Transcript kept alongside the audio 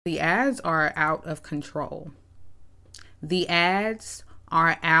The ads are out of control. The ads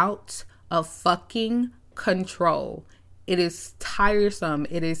are out of fucking control. It is tiresome.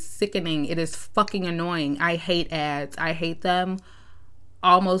 It is sickening. It is fucking annoying. I hate ads. I hate them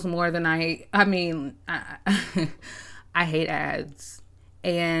almost more than I hate ads.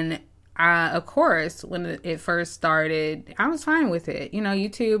 And of course, when it first started, I was fine with it.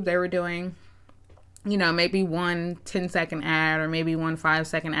 YouTube, they were doing, maybe one 10-second ad or maybe one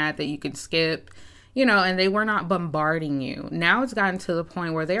 5-second ad that you could skip, and they were not bombarding you. Now it's gotten to the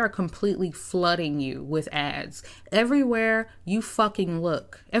point where they are completely flooding you with ads. Everywhere you fucking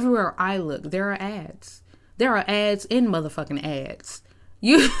look, everywhere I look, there are ads. There are ads in motherfucking ads.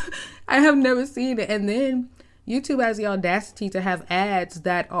 I have never seen it. And then YouTube has the audacity to have ads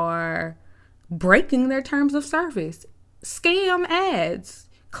that are breaking their terms of service. Scam ads,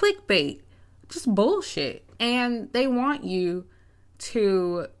 clickbait, just bullshit. And they want you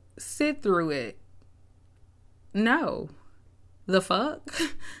to sit through it. No. The fuck?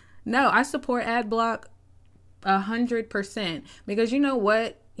 No, I support ad block 100%. Because you know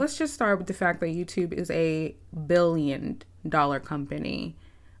what? Let's just start with the fact that YouTube is a $1 billion company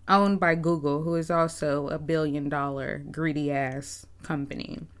owned by Google, who is also a $1 billion greedy ass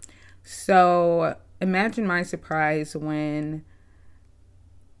company. So imagine my surprise when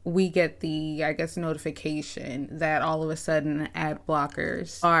we get the, notification that all of a sudden ad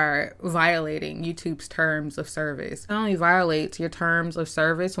blockers are violating YouTube's terms of service. It only violates your terms of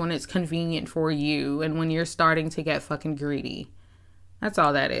service when it's convenient for you and when you're starting to get fucking greedy. That's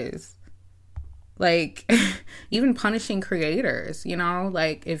all that is. Like, even punishing creators,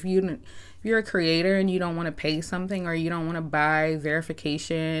 like if you're a creator and you don't want to pay something or you don't want to buy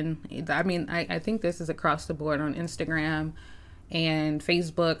verification. I think this is across the board on Instagram and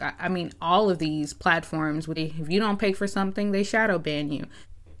Facebook. All of these platforms, if you don't pay for something, they shadow ban you.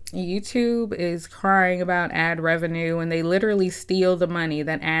 YouTube is crying about ad revenue, and they literally steal the money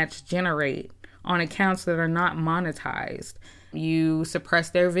that ads generate on accounts that are not monetized. You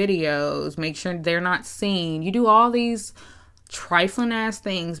suppress their videos, make sure they're not seen. You do all these trifling ass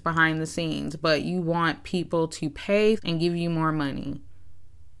things behind the scenes, but you want people to pay and give you more money.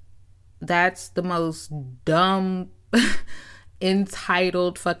 That's the most dumb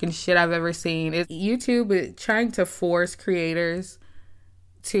entitled fucking shit I've ever seen. YouTube is trying to force creators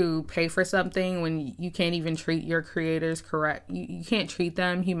to pay for something when you can't even treat your creators correct. You can't treat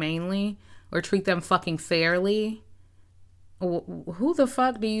them humanely or treat them fucking fairly. Who the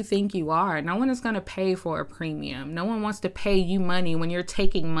fuck do you think you are? No one is going to pay for a premium. No one wants to pay you money when you're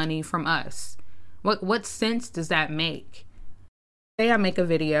taking money from us. What sense does that make? Say I make a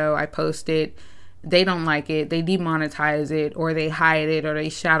video, I post it, they don't like it, they demonetize it, or they hide it, or they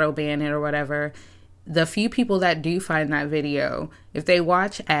shadow ban it, or whatever. The few people that do find that video, if they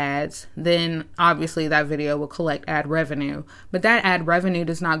watch ads, then obviously that video will collect ad revenue. But that ad revenue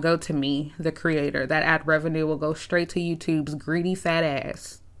does not go to me, the creator. That ad revenue will go straight to YouTube's greedy fat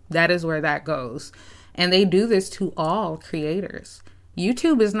ass. That is where that goes. And they do this to all creators.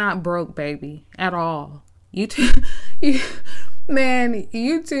 YouTube is not broke, baby, at all. YouTube,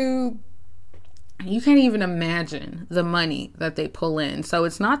 YouTube, you can't even imagine the money that they pull in. So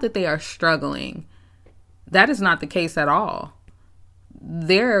it's not that they are struggling. That is not the case at all.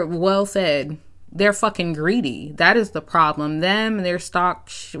 They're well fed. They're fucking greedy. That is the problem. Them and their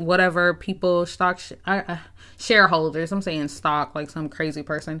shareholders. I'm saying stock like some crazy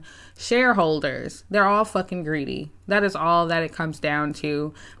person. Shareholders. They're all fucking greedy. That is all that it comes down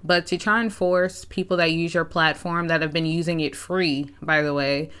to. But to try and force people that use your platform, that have been using it free, by the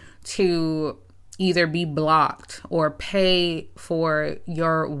way, to either be blocked or pay for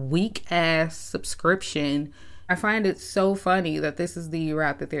your weak ass subscription. I find it so funny that this is the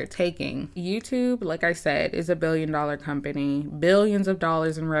route that they're taking. YouTube, like I said, is a $1 billion company, billions of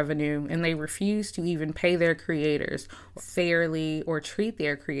dollars in revenue, and they refuse to even pay their creators fairly or treat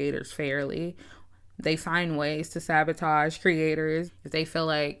their creators fairly. They find ways to sabotage creators if they feel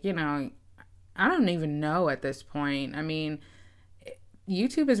like, I don't even know at this point.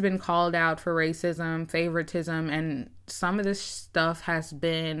 YouTube has been called out for racism, favoritism, and some of this stuff has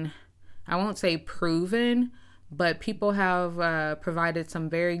been, I won't say proven, but people have provided some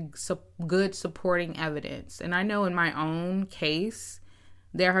very good supporting evidence. And I know in my own case,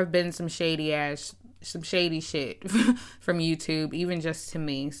 there have been some shady shit from YouTube, even just to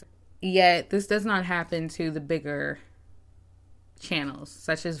me. Yet, this does not happen to the bigger channels,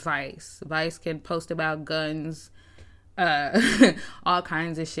 such as Vice. Vice can post about guns, all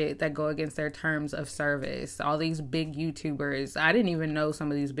kinds of shit that go against their terms of service. All these big YouTubers, I didn't even know some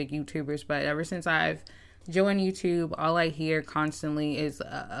of these big YouTubers, but ever since I've join YouTube, all I hear constantly is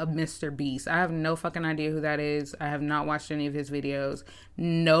a Mr. Beast. I have no fucking idea who that is. I have not watched any of his videos.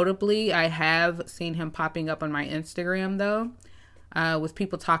 Notably, I have seen him popping up on my Instagram though, with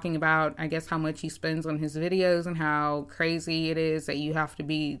people talking about, I guess, how much he spends on his videos and how crazy it is that you have to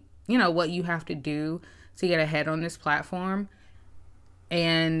be, what you have to do to get ahead on this platform.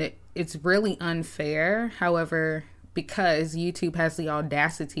 And it's really unfair. However, because YouTube has the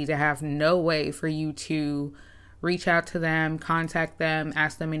audacity to have no way for you to reach out to them, contact them,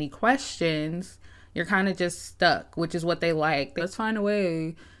 ask them any questions, you're kind of just stuck, which is what they like. Let's find a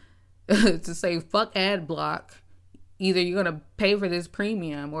way to say, fuck ad block. Either you're going to pay for this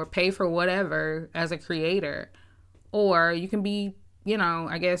premium or pay for whatever as a creator, or you can be,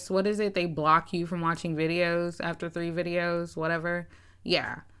 I guess, what is it? They block you from watching videos after 3 videos, whatever.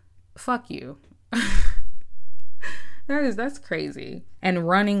 Yeah. Fuck you. That's crazy. And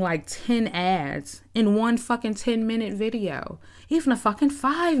running like 10 ads in one fucking 10-minute video. Even a fucking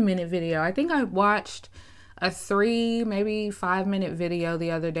 5-minute video. I think I watched a 3, maybe 5-minute video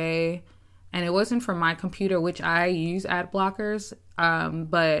the other day. And it wasn't from my computer, which I use ad blockers.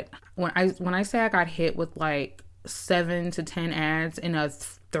 But when I say I got hit with like 7 to 10 ads in a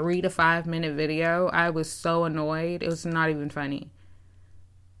 3 to 5 minute video, I was so annoyed. It was not even funny.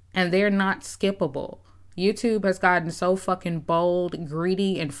 And they're not skippable. YouTube has gotten so fucking bold,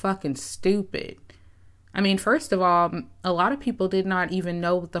 greedy, and fucking stupid. I mean, first of all, a lot of people did not even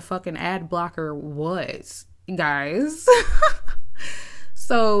know what the fucking ad blocker was, guys.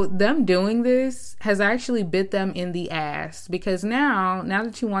 So them doing this has actually bit them in the ass, because now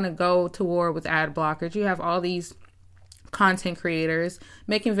that you want to go to war with ad blockers, you have all these content creators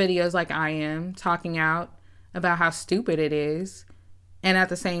making videos like I am, talking out about how stupid it is. And at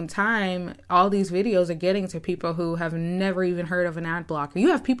the same time, all these videos are getting to people who have never even heard of an ad blocker. You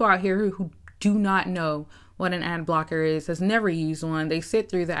have people out here who do not know what an ad blocker is, has never used one. They sit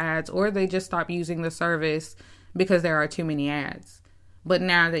through the ads, or they just stop using the service because there are too many ads. But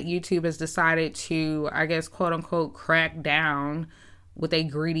now that YouTube has decided to, I guess, quote unquote, crack down with they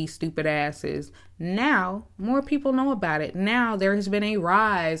greedy, stupid asses, now more people know about it. Now there has been a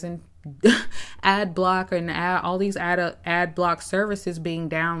rise in ad block and all these ad block services being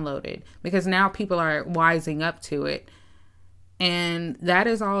downloaded, because now people are wising up to it. And that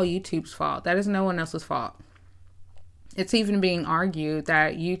is all YouTube's fault. That is no one else's fault. It's even being argued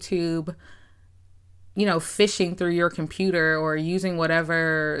that YouTube, phishing through your computer or using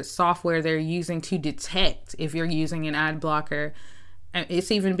whatever software they're using to detect if you're using an ad blocker,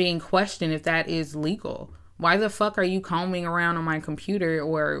 it's even being questioned if that is legal. Why the fuck are you combing around on my computer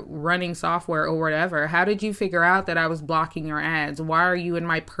or running software or whatever? How did you figure out that I was blocking your ads? Why are you in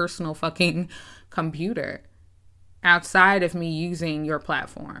my personal fucking computer outside of me using your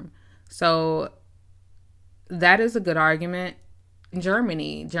platform? So that is a good argument.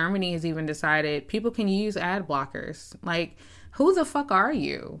 Germany has even decided people can use ad blockers. Like, who the fuck are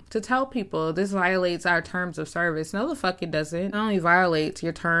you to tell people this violates our terms of service? No, the fuck it doesn't. It only violates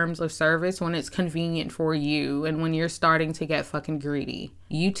your terms of service when it's convenient for you and when you're starting to get fucking greedy.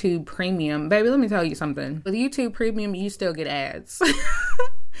 YouTube Premium, baby, let me tell you something. With YouTube Premium, you still get ads.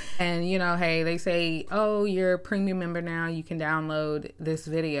 And, hey, they say, oh, you're a premium member now, you can download this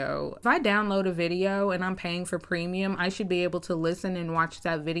video. If I download a video and I'm paying for premium, I should be able to listen and watch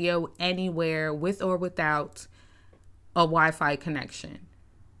that video anywhere with or without a Wi-Fi connection.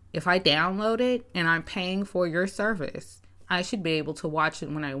 If I download it and I'm paying for your service, I should be able to watch it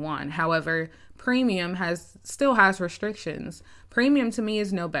when I want. However, premium still has restrictions. Premium to me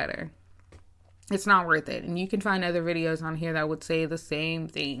is no better. It's not worth it. And you can find other videos on here that would say the same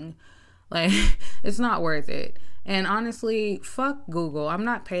thing. Like, it's not worth it. And honestly, fuck Google. I'm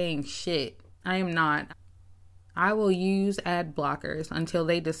not paying shit. I am not. I will use ad blockers until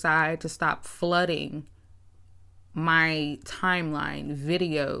they decide to stop flooding my timeline,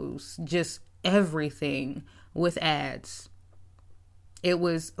 videos, just everything with ads. It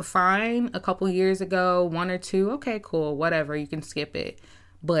was fine a couple years ago, 1 or 2. Okay, cool, whatever, you can skip it.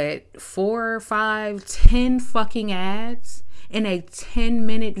 But 4, 5, 10 fucking ads in a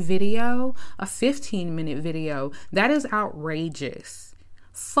 10-minute video, a 15-minute video, that is outrageous.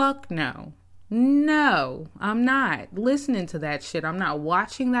 Fuck no. No, I'm not listening to that shit. I'm not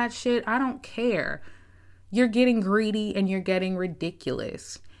watching that shit. I don't care. You're getting greedy and you're getting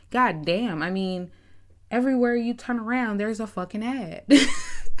ridiculous. God damn. I mean, everywhere you turn around, there's a fucking ad.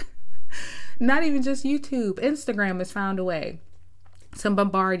 Not even just YouTube. Instagram has found a way to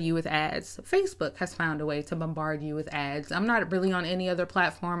bombard you with ads. Facebook has found a way to bombard you with ads. I'm not really on any other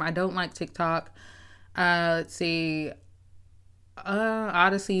platform. I don't like TikTok. Let's see.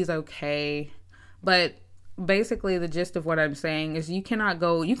 Odyssey is okay. But basically the gist of what I'm saying is you can't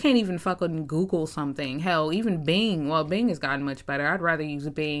even fucking Google something. Hell, even Bing. Well, Bing has gotten much better. I'd rather use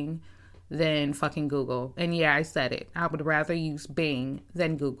Bing than fucking Google. And yeah, I said it. I would rather use Bing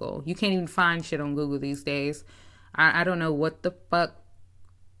than Google. You can't even find shit on Google these days. I don't know what the fuck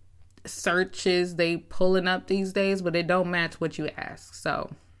searches they pulling up these days, but it don't match what you ask. So,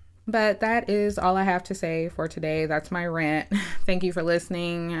 but that is all I have to say for today. That's my rant. Thank you for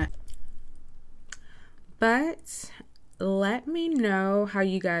listening. But let me know how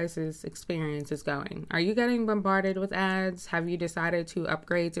you guys' experience is going. Are you getting bombarded with ads? Have you decided to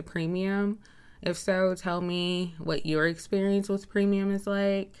upgrade to premium? If so, tell me what your experience with premium is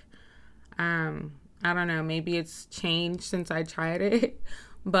like. I don't know, maybe it's changed since I tried it.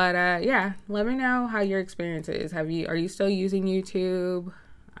 But yeah, let me know how your experience is. Are you still using YouTube?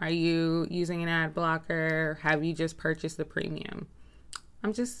 Are you using an ad blocker? Have you just purchased the premium?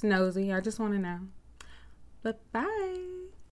 I'm just nosy. I just want to know. But bye.